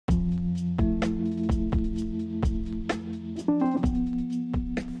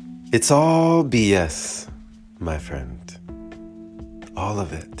It's all BS, my friend. All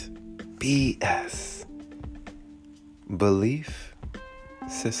of it. BS. Belief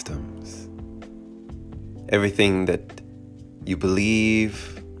systems. Everything that you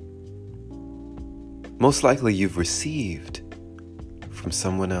believe, most likely you've received from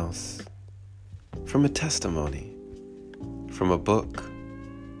someone else, from a testimony, from a book,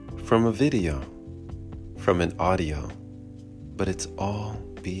 from a video, from an audio, but it's all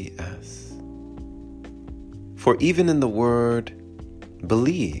BS. For even in the word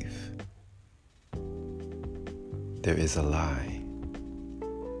believe, there is a lie.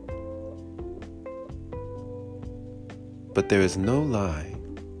 But there is no lie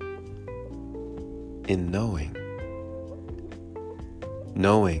in knowing.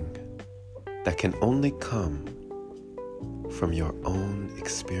 Knowing that can only come from your own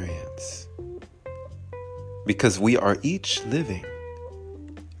experience. Because we are each living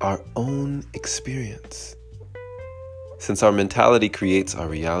our own experience. Since our mentality creates our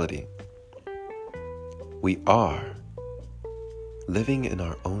reality, we are living in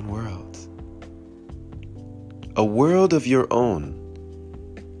our own worlds. A world of your own,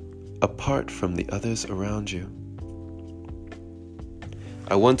 apart from the others around you.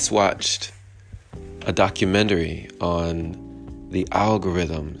 I once watched a documentary on the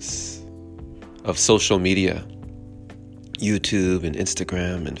algorithms of social media, YouTube and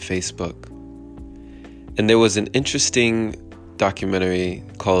Instagram and Facebook. And there was an interesting documentary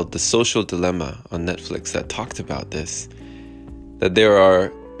called The Social Dilemma on Netflix that talked about this, that there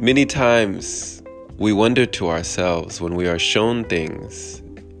are many times we wonder to ourselves when we are shown things,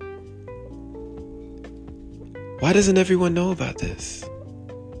 why doesn't everyone know about this?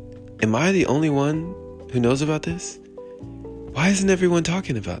 Am I the only one who knows about this? Why isn't everyone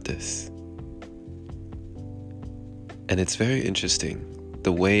talking about this? And it's very interesting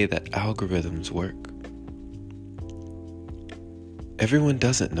the way that algorithms work. Everyone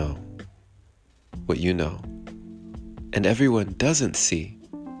doesn't know what you know, and everyone doesn't see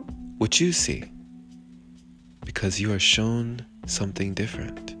what you see because you are shown something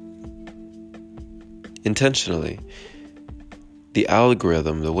different. Intentionally, the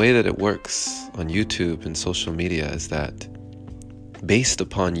algorithm, the way that it works on YouTube and social media is that based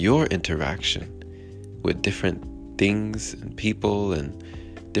upon your interaction with different things and people and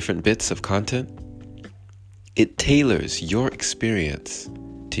different bits of content, it tailors your experience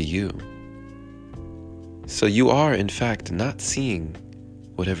to you. So you are, in fact, not seeing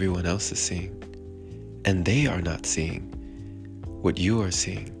what everyone else is seeing, and they are not seeing what you are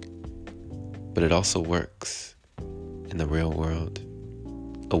seeing. But it also works in the real world,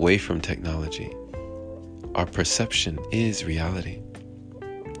 away from technology. Our perception is reality.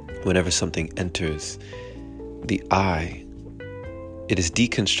 Whenever something enters the eye, it is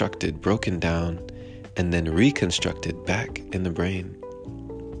deconstructed, broken down, and then reconstructed back in the brain.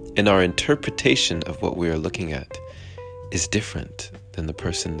 And our interpretation of what we are looking at is different than the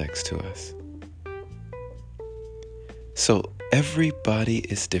person next to us. So everybody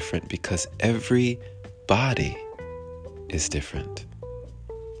is different because every body is different.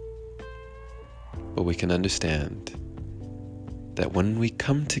 But we can understand that when we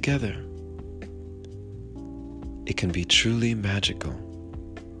come together, it can be truly magical,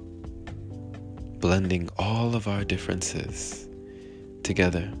 blending all of our differences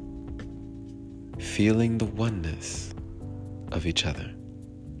together, feeling the oneness of each other.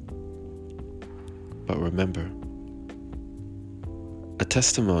 But remember, a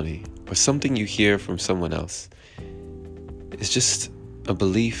testimony or something you hear from someone else is just a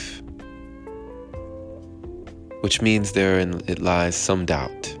belief, which means therein it lies some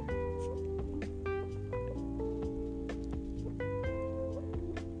doubt.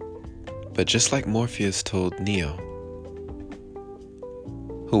 But just like Morpheus told Neo,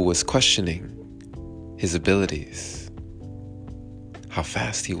 who was questioning his abilities, how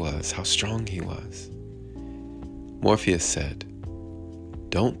fast he was, how strong he was, Morpheus said,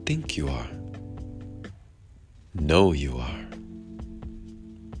 "Don't think you are. Know you are."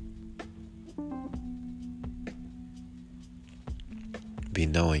 Be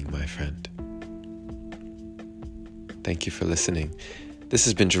knowing, my friend. Thank you for listening. This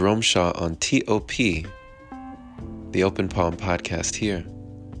has been Jerome Shaw on TOP, the Open Palm Podcast here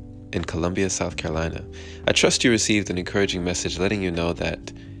in Columbia, South Carolina. I trust you received an encouraging message letting you know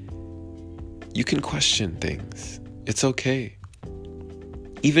that you can question things. It's okay.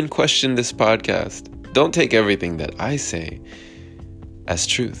 Even question this podcast. Don't take everything that I say as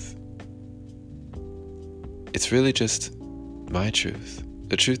truth. It's really just my truth,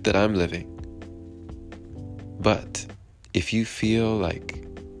 the truth that I'm living. But if you feel like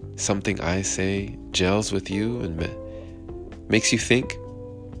something I say gels with you and makes you think,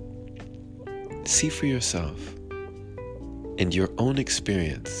 see for yourself, and your own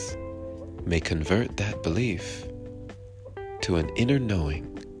experience may convert that belief to an inner knowing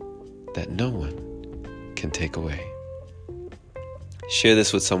that no one can take away. Share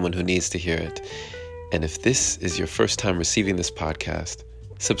this with someone who needs to hear it. And if this is your first time receiving this podcast,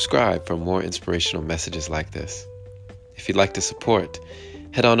 subscribe for more inspirational messages like this. If you'd like to support,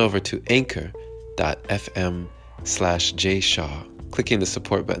 head on over to anchor.fm/jshaw. Clicking the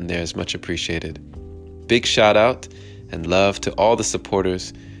support button there is much appreciated. Big shout out and love to all the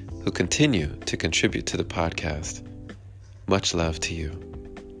supporters who continue to contribute to the podcast. Much love to you.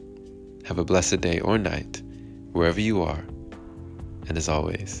 Have a blessed day or night, wherever you are. And as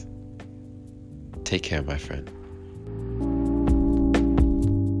always, take care, my friend.